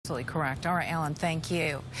absolutely correct. All right, Alan, thank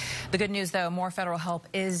you. The good news, though, more federal help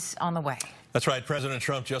is on the way. That's right. President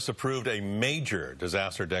Trump just approved a major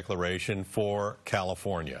disaster declaration for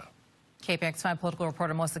California. KPIX 5 political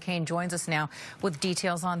reporter Melissa Kane joins us now with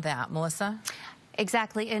details on that. Melissa?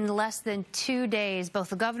 Exactly. In less than 2 days, both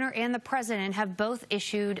the governor and the president have both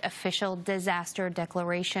issued official disaster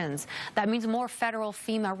declarations. That means more federal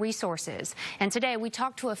FEMA resources. And today we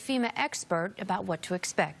talked to a FEMA expert about what to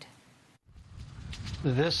expect.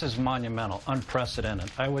 This is monumental,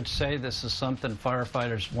 unprecedented. I would say this is something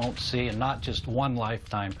firefighters won't see in not just one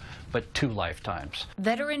lifetime, but 2 lifetimes.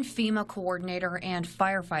 Veteran FEMA coordinator and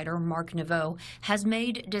firefighter Mark Naveau has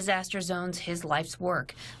made disaster zones his life's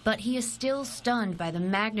work, but he is still stunned by the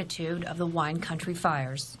magnitude of the wine country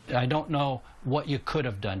fires. I don't know what you could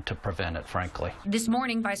have done to prevent it, frankly. This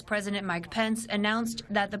morning, Vice President Mike Pence announced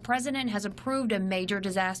that the president has approved a major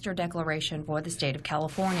disaster declaration for the state of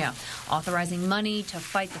California, authorizing money to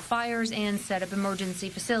fight the fires and set up emergency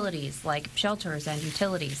facilities like shelters and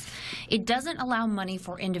utilities. It doesn't allow money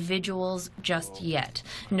for individuals just yet.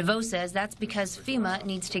 Naveau says that's because FEMA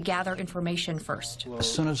needs to gather information first.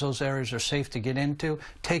 As soon as those areas are safe to get into,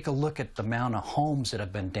 take a look at the amount of homes that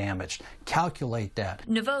have been damaged. Calculate that.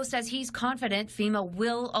 Naveau says he's confident FEMA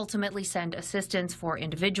will ultimately send assistance for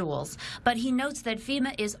individuals, but he notes that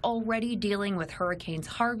FEMA is already dealing with Hurricanes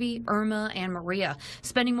Harvey, Irma, and Maria,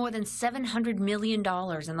 spending more than $700 million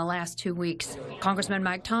in the last 2 weeks. Congressman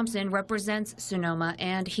Mike Thompson represents Sonoma,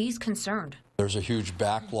 and he's concerned. There's a huge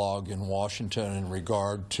backlog in Washington in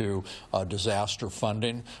regard to disaster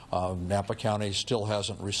funding. Napa County still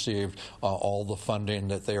hasn't received all the funding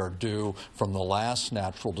that they are due from the last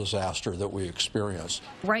natural disaster that we experienced.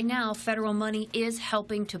 Right now, federal money is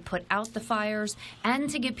helping to put out the fires and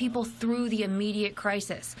to get people through the immediate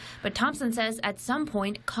crisis. But Thompson says at some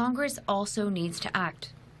point, Congress also needs to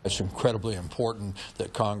act. It's incredibly important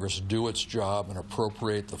that Congress do its job and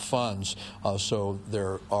appropriate the funds so they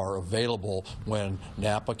are available when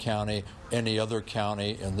Napa County, any other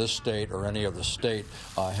county in this state or any other state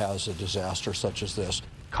has a disaster such as this.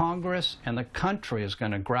 Congress and the country is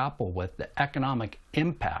going to grapple with the economic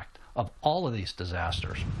impact of all of these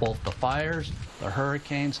disasters, both the fires, the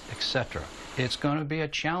hurricanes, etc. It's going to be a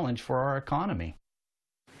challenge for our economy.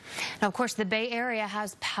 Now, of course, the Bay Area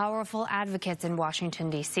has powerful advocates in Washington,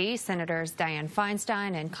 D.C. Senators Dianne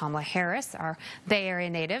Feinstein and Kamala Harris are Bay Area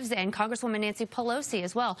natives, and Congresswoman Nancy Pelosi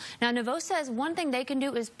as well. Now, Naveau says one thing they can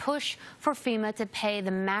do is push for FEMA to pay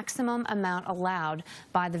the maximum amount allowed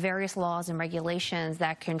by the various laws and regulations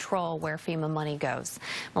that control where FEMA money goes.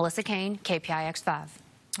 Melissa Kane, KPIX 5.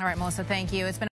 All right, Melissa, thank you. It's been